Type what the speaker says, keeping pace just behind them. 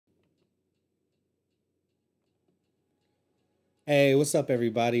Hey, what's up,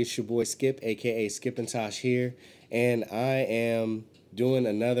 everybody? It's your boy Skip, aka Skip and Tosh here, and I am doing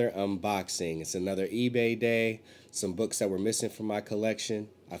another unboxing. It's another eBay day. Some books that were missing from my collection.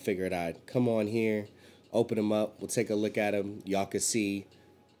 I figured I'd come on here, open them up. We'll take a look at them. Y'all can see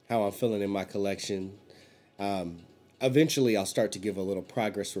how I'm feeling in my collection. Um, Eventually, I'll start to give a little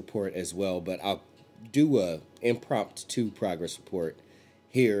progress report as well, but I'll do a impromptu progress report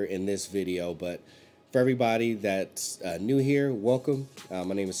here in this video. But for everybody that's new here, welcome. My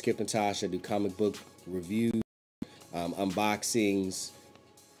name is Skip and Tosh. I do comic book reviews, unboxings,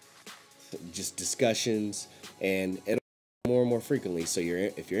 just discussions, and it'll more and more frequently. So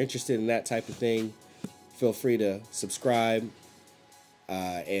if you're interested in that type of thing, feel free to subscribe,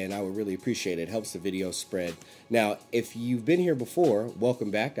 and I would really appreciate it. It helps the video spread. Now, if you've been here before,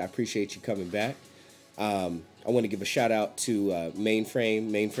 welcome back. I appreciate you coming back. I want to give a shout out to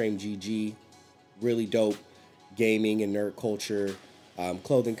Mainframe GG, really dope gaming and nerd culture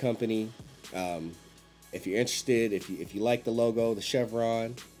clothing company. If you're interested, if you like the logo, the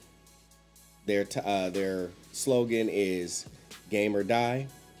chevron, their slogan is "Game or Die."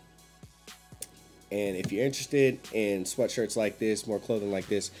 And if you're interested in sweatshirts like this, more clothing like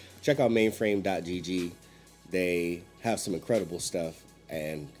this, check out mainframe.gg. They have some incredible stuff,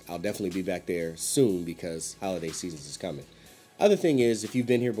 and I'll definitely be back there soon because holiday season is coming. Other thing is, if you've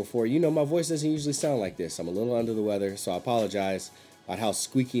been here before, you know my voice doesn't usually sound like this. I'm a little under the weather, so I apologize about how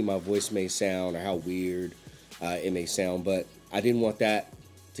squeaky my voice may sound or how weird it may sound, but I didn't want that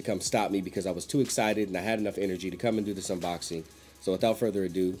to come stop me because I was too excited and I had enough energy to come and do this unboxing. So without further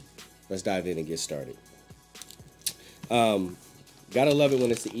ado, let's dive in and get started. Gotta love it when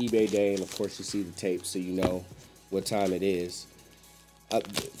it's the eBay day, and of course you see the tape so you know what time it is.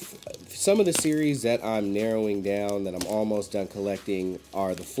 Some of the series that I'm narrowing down that I'm almost done collecting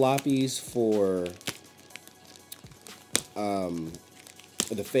are the floppies for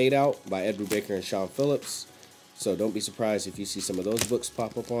The Fade Out by Ed Brubaker and Sean Phillips. So don't be surprised if you see some of those books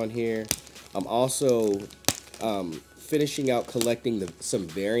pop up on here. I'm also finishing out collecting some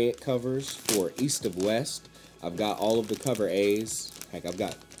variant covers for East of West. I've got all of the cover A's. Heck, I've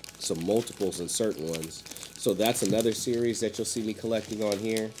got some multiples and certain ones. So that's another series that you'll see me collecting on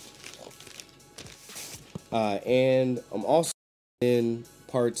here. And I'm also in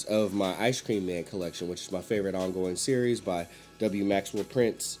parts of my Ice Cream Man collection, which is my favorite ongoing series by W. Maxwell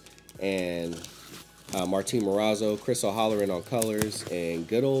Prince and Martin Morazzo, Chris O'Halloran on colors, and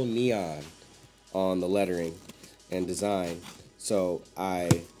good old Neon on the lettering and design. So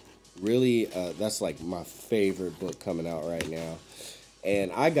I really, that's like my favorite book coming out right now.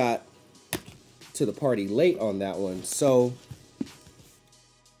 And I got to the party late on that one, so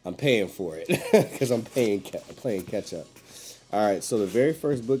I'm paying for it because I'm playing catch up. All right, so the very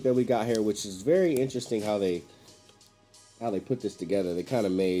first book that we got here, which is very interesting how they put this together. They kind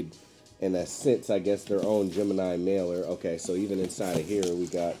of made, in a sense, I guess, their own Gemini mailer. Okay, so even inside of here we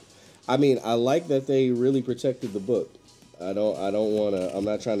got, I mean, I like that they really protected the book. I don't want to, I'm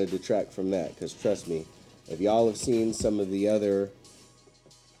not trying to detract from that, because trust me, if y'all have seen some of the other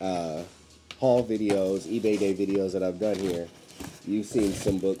haul videos, eBay Day videos that I've done here, you've seen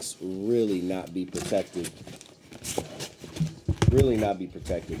some books really not be protected. Really not be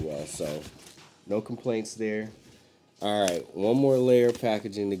protected well, so no complaints there. All right, one more layer of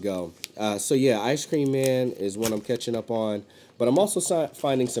packaging to go. So yeah, Ice Cream Man is one I'm catching up on, but I'm also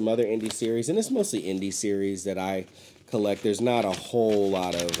finding some other indie series, and it's mostly indie series that I collect. There's not a whole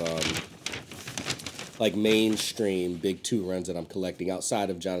lot of like mainstream big two runs that I'm collecting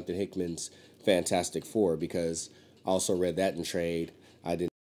outside of Jonathan Hickman's Fantastic Four, because I also read that in trade. I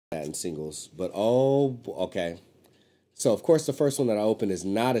didn't read that in singles, but oh, okay. So of course the first one that I opened is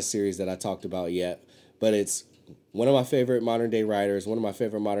not a series that I talked about yet, but it's one of my favorite modern day writers, one of my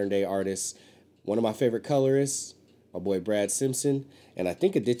favorite modern day artists, one of my favorite colorists, my boy Brad Simpson, and I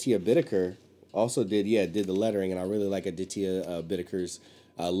think Aditya Bidikar also did the lettering, and I really like Aditya Bidikar's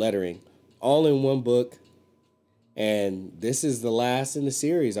lettering. All in one book, and this is the last in the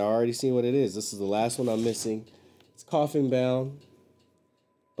series. I already seen what it is. This is the last one I'm missing. It's Coffin Bound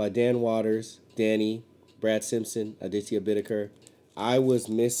by Dan Waters, Danny, Brad Simpson, Aditya Bidikar. I was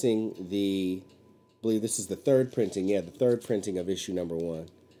missing I believe this is the third printing. Yeah, the third printing of issue number 1.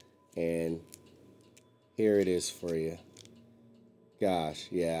 And here it is for you. Gosh,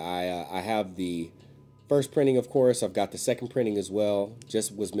 yeah, I have the first printing, of course. I've got the second printing as well.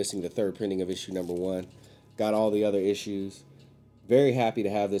 Just was missing the third printing of issue number 1. Got all the other issues. Very happy to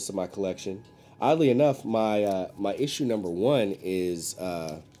have this in my collection. Oddly enough, my issue number 1 is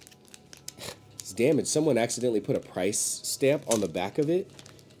it's damaged. Someone accidentally put a price stamp on the back of it,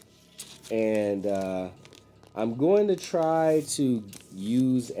 and I'm going to try to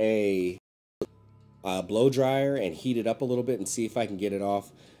use a blow dryer and heat it up a little bit and see if I can get it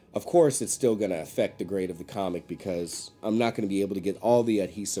off. Of course, it's still going to affect the grade of the comic because I'm not going to be able to get all the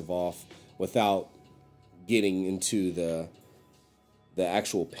adhesive off without getting into the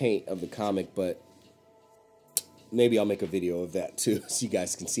actual paint of the comic, but maybe I'll make a video of that too so you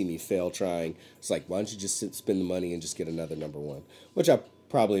guys can see me fail trying. It's like, why don't you just spend the money and just get another #1, which I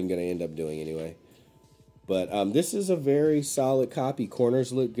probably am going to end up doing anyway. But this is a very solid copy.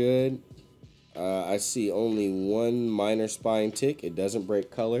 Corners look good. I see only one minor spine tick. It doesn't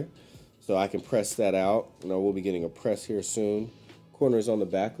break color, so I can press that out. And I will be getting a press here soon. Corners on the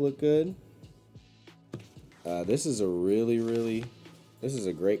back look good. This is a this is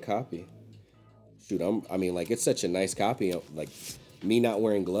a great copy. Shoot, I mean, like, it's such a nice copy. Like, me not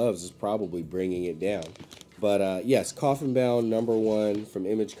wearing gloves is probably bringing it down. But yes, Coffin Bound #1 from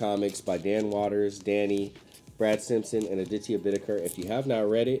Image Comics by Dan Waters, Danny, Brad Simpson, and Aditya Bidikar. If you have not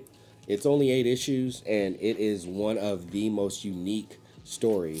read it, it's only 8 issues, and it is one of the most unique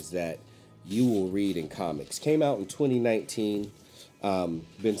stories that you will read in comics. Came out in 2019.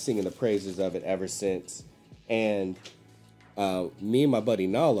 Been singing the praises of it ever since. And me and my buddy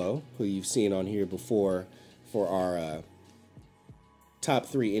Nalo, who you've seen on here before for our top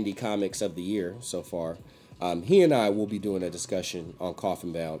 3 indie comics of the year so far, he and I will be doing a discussion on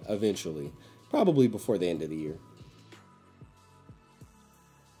Coffin Bound eventually, probably before the end of the year.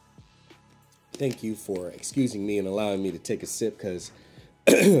 Thank you for excusing me and allowing me to take a sip because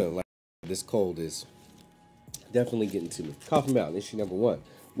like, this cold is definitely getting to me. Coffin Bound, issue #1.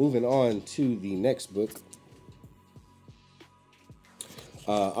 Moving on to the next book.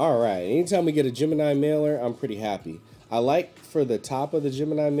 All right, anytime we get a Gemini mailer, I'm pretty happy. I like for the top of the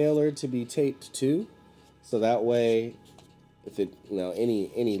Gemini mailer to be taped too, so that way, if it,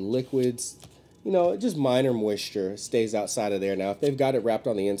 any liquids, just minor moisture stays outside of there. Now, if they've got it wrapped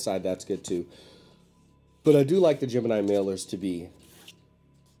on the inside, that's good too. But I do like the Gemini mailers to be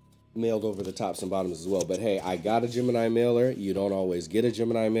mailed over the tops and bottoms as well. But hey, I got a Gemini mailer. You don't always get a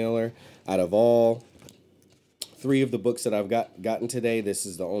Gemini mailer. Out of all 3 of the books that I've gotten today, this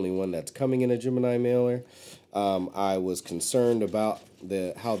is the only one that's coming in a Gemini mailer. I was concerned about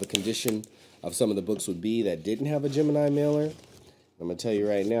how the condition of some of the books would be that didn't have a Gemini mailer. I'm going to tell you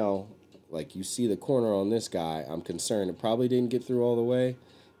right now, like, you see the corner on this guy, I'm concerned. It probably didn't get through all the way,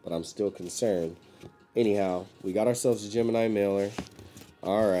 but I'm still concerned. Anyhow, we got ourselves a Gemini mailer.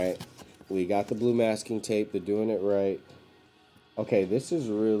 All right. We got the blue masking tape. They're doing it right. Okay, this is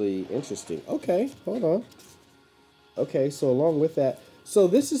really interesting. Okay, hold on. Okay, so along with that, so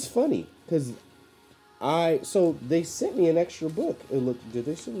this is funny because so they sent me an extra book. Did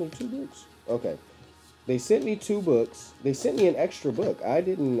they send me 2 books? Okay, they sent me 2 books. They sent me an extra book. I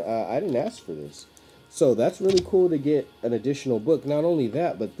didn't ask for this, so that's really cool to get an additional book. Not only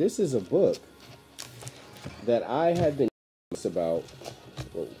that, but this is a book that I had been about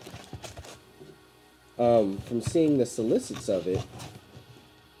from seeing the solicits of it,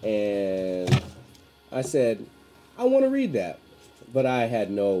 and I said, I want to read that, but I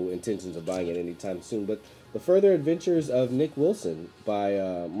had no intentions of buying it anytime soon. But The Further Adventures of Nick Wilson by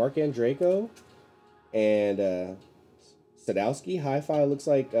Mark Andreyko and Sadowski. Hi-Fi looks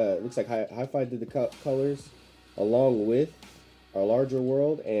like Hi-Fi did the colors, along with Our Larger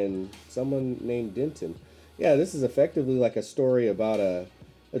World and someone named Denton. Yeah, this is effectively like a story about a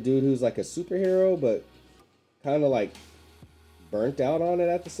dude who's like a superhero, but kind of like burnt out on it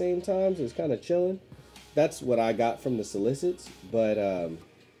at the same time. So it's kind of chilling. That's what I got from the solicits. But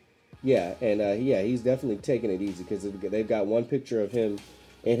yeah, and yeah, he's definitely taking it easy because they've got one picture of him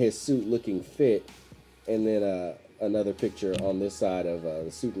in his suit looking fit, and then another picture on this side of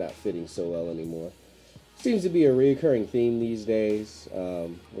the suit not fitting so well anymore. Seems to be a recurring theme these days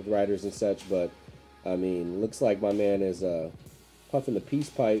with writers and such, but I mean, looks like my man is puffing the peace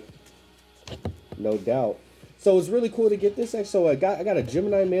pipe, no doubt. So it's really cool to get this. So I got a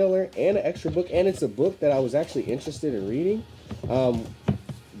Gemini mailer and an extra book, and it's a book that I was actually interested in reading.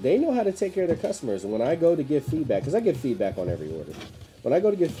 They know how to take care of their customers, and when I go to give feedback, because I give feedback on every order, when I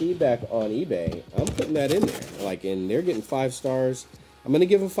go to give feedback on eBay, I'm putting that in there. Like, and they're getting 5 stars. I'm gonna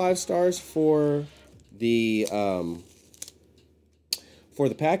give them 5 stars for the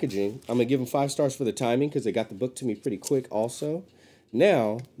packaging. I'm gonna give them 5 stars for the timing because they got the book to me pretty quick. Also,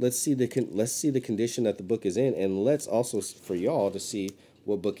 now let's see the condition that the book is in, and let's also for y'all to see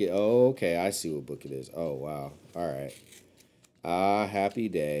what book it. Oh, okay, I see what book it is. Oh wow, all right. Ah, happy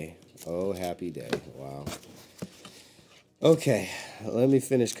day. Oh, happy day. Wow. Okay, let me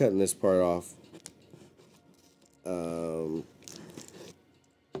finish cutting this part off.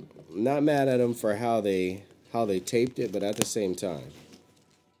 Not mad at them for how they how they taped it, but at the same time,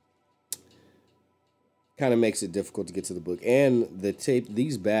 kind of makes it difficult to get to the book. And the tape,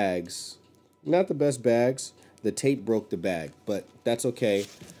 these bags, not the best bags. The tape broke the bag, but that's okay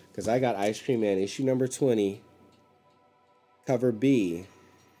because I got Ice Cream Man issue number 20, cover B,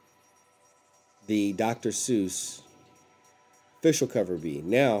 the Dr. Seuss official cover B.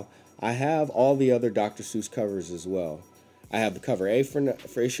 Now, I have all the other Dr. Seuss covers as well. I have the cover A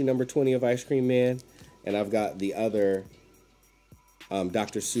for issue number 20 of Ice Cream Man, and I've got the other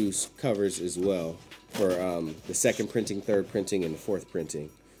Dr. Seuss covers as well for the second printing, third printing, and the fourth printing,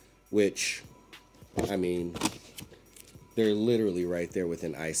 which, I mean, they're literally right there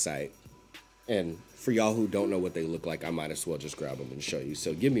within eyesight. And for y'all who don't know what they look like, I might as well just grab them and show you.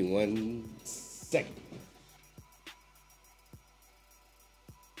 So give me 1 second.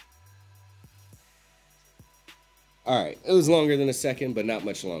 All right, it was longer than a second, but not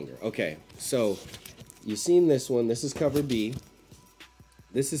much longer. Okay, so you've seen this one. This is cover B.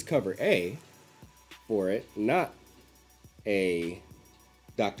 This is cover A for it, not a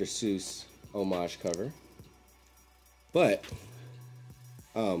Dr. Seuss homage cover. But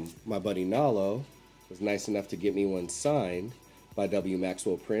my buddy Nalo was nice enough to get me one signed by W.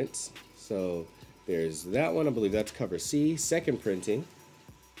 Maxwell Prints. So there's that one. I believe that's cover C, second printing.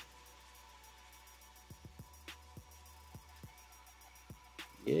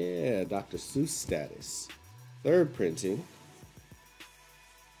 Yeah, Dr. Seuss status. Third printing.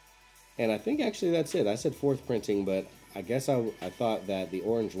 And I think actually that's it. I said fourth printing, but I guess I thought that the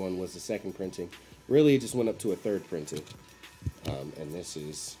orange one was the second printing. Really, it just went up to a third printing. And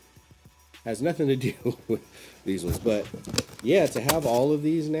this has nothing to do with these ones. But yeah, to have all of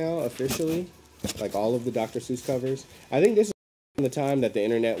these now officially, like all of the Dr. Seuss covers, I think this is the time that the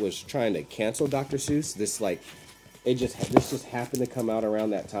internet was trying to cancel Dr. Seuss. This just happened to come out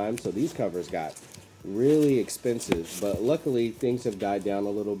around that time. So these covers got really expensive, but luckily things have died down a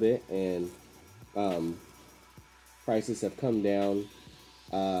little bit and prices have come down.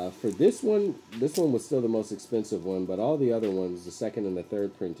 For this one was still the most expensive one, but all the other ones, the second and the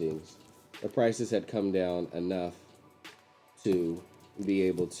third printings, the prices had come down enough to be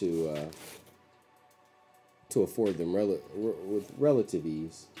able to afford them with relative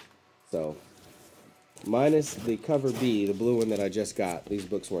ease. So minus the cover B, the blue one that I just got, these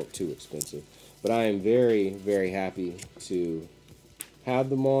books weren't too expensive. But I am very, very happy to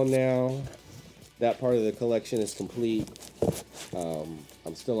have them all now. That part of the collection is complete.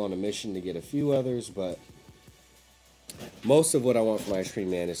 I'm still on a mission to get a few others, but most of what I want from Ice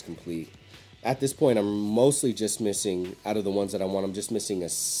Cream Man is complete. At this point, I'm mostly just missing, out of the ones that I want, I'm just missing a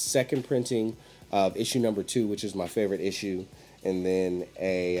second printing of issue number 2, which is my favorite issue, and then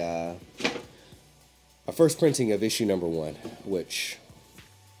a first printing of issue number 1, which,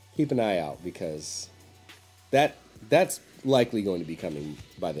 keep an eye out, because that's likely going to be coming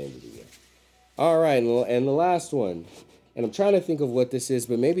by the end of the year. All right, and the last one, and I'm trying to think of what this is,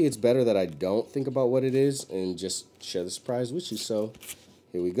 but maybe it's better that I don't think about what it is and just share the surprise with you. So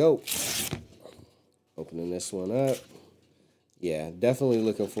here we go. Opening this one up. Yeah, definitely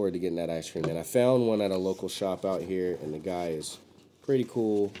looking forward to getting that Ice Cream Man. I found one at a local shop out here, and the guy is pretty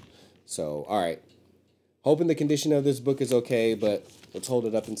cool. So, all right. Hoping the condition of this book is okay, but let's hold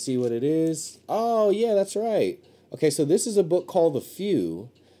it up and see what it is. Oh, yeah, that's right. Okay, so this is a book called The Few,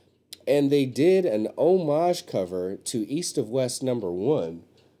 and they did an homage cover to East of West number 1,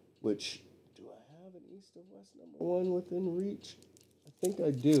 which, do I have an East of West number 1 within reach? I think I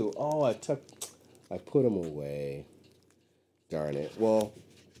do. Oh, I put them away. Darn it. Well,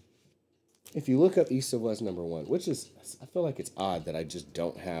 if you look up East of West number 1, which is, I feel like it's odd that I just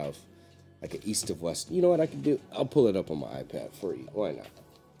don't have like an East of West. You know what I can do? I'll pull it up on my iPad for you. Why not?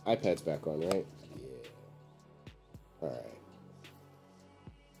 iPad's back on, right? Yeah. All right.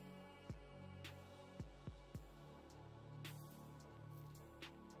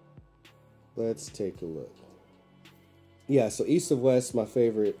 Let's take a look. Yeah, so East of West, my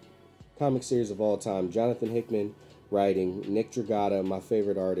favorite comic series of all time. Jonathan Hickman writing, Nick Dragata, my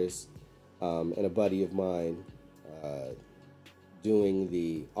favorite artist, and a buddy of mine doing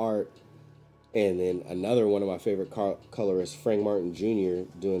the art. And then another one of my favorite colorists, Frank Martin Jr.,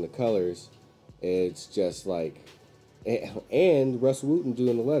 doing the colors. It's just like, and Russ Wooten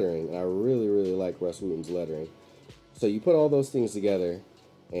doing the lettering. And I really, really like Russ Wooten's lettering. So you put all those things together,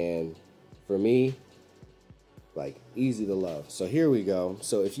 and for me, like, easy to love. So here we go.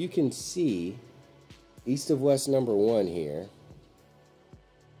 So if you can see East of West number 1 here,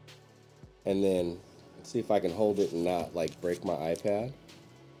 and then let's see if I can hold it and not like break my iPad.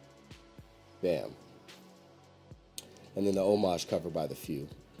 Bam. And then the homage cover by The Few.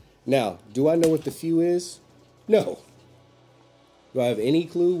 Now, do I know what The Few is? No. Do I have any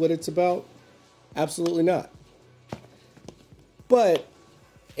clue what it's about? Absolutely not. But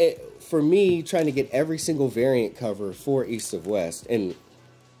for me, trying to get every single variant cover for East of West, and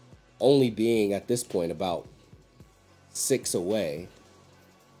only being at this point about 6 away,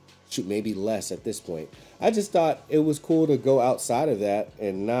 shoot, maybe less at this point, I just thought it was cool to go outside of that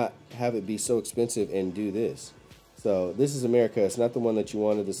and not have it be so expensive and do this. So this is America. It's not the one that you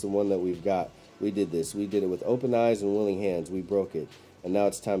wanted. It's the one that we've got. We did this. We did it with open eyes and willing hands. We broke it. And now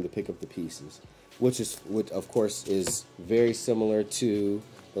it's time to pick up the pieces, which of course is very similar to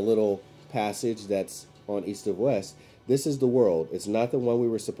the little passage that's on East of West. This is the world. It's not the one we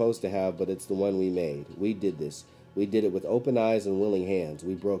were supposed to have, but it's the one we made. We did this. We did it with open eyes and willing hands.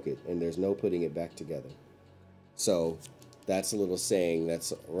 We broke it, and there's no putting it back together. So that's a little saying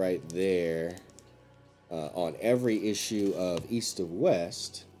that's right there on every issue of East of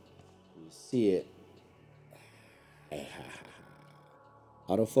West. You see it.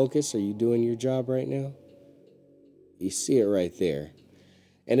 Autofocus, are you doing your job right now? You see it right there.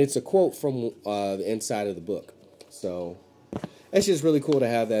 And it's a quote from the inside of the book. So it's just really cool to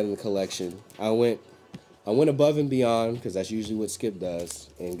have that in the collection. I went above and beyond, because that's usually what Skip does,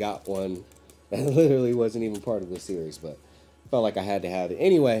 and got one that literally wasn't even part of the series, but felt like I had to have it.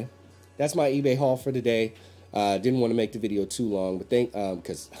 Anyway, that's my eBay haul for today. Didn't want to make the video too long, but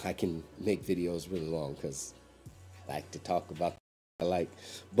because I can make videos really long, because I like to talk about what I like.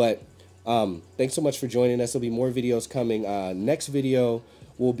 But thanks so much for joining us. There'll be more videos coming. Next video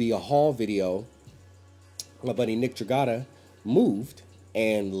will be a haul video. My buddy Nick Dragata moved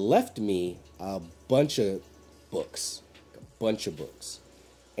and left me a bunch of books.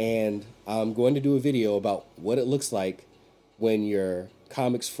 And I'm going to do a video about what it looks like when your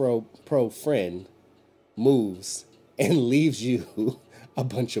Comics Pro friend moves and leaves you a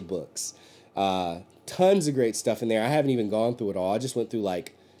bunch of books. Tons of great stuff in there. I haven't even gone through it all. I just went through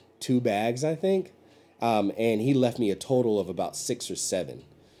like 2 bags, I think. And he left me a total of about 6 or 7.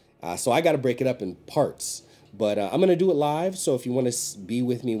 So I got to break it up in parts. But I'm going to do it live, so if you want to be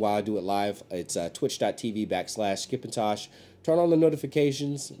with me while I do it live, it's twitch.tv/skipandtosh. Turn on the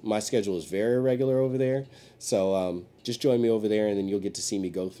notifications. My schedule is very irregular over there, so just join me over there, and then you'll get to see me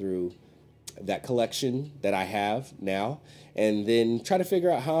go through that collection that I have now, and then try to figure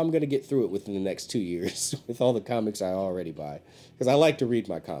out how I'm going to get through it within the next 2 years with all the comics I already buy, because I like to read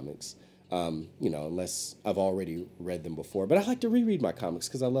my comics, you know, unless I've already read them before. But I like to reread my comics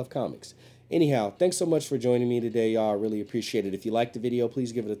because I love comics. Anyhow, thanks so much for joining me today, y'all. I really appreciate it. If you liked the video,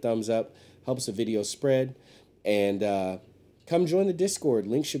 please give it a thumbs up. Helps the video spread. And come join the Discord.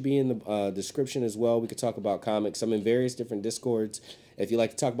 Link should be in the description as well. We could talk about comics. I'm in various different Discords. If you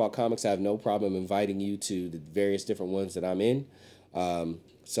like to talk about comics, I have no problem inviting you to the various different ones that I'm in.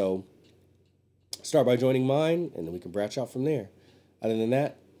 So start by joining mine, and then we can branch out from there. Other than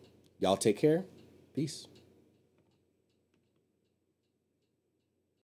that, y'all take care. Peace.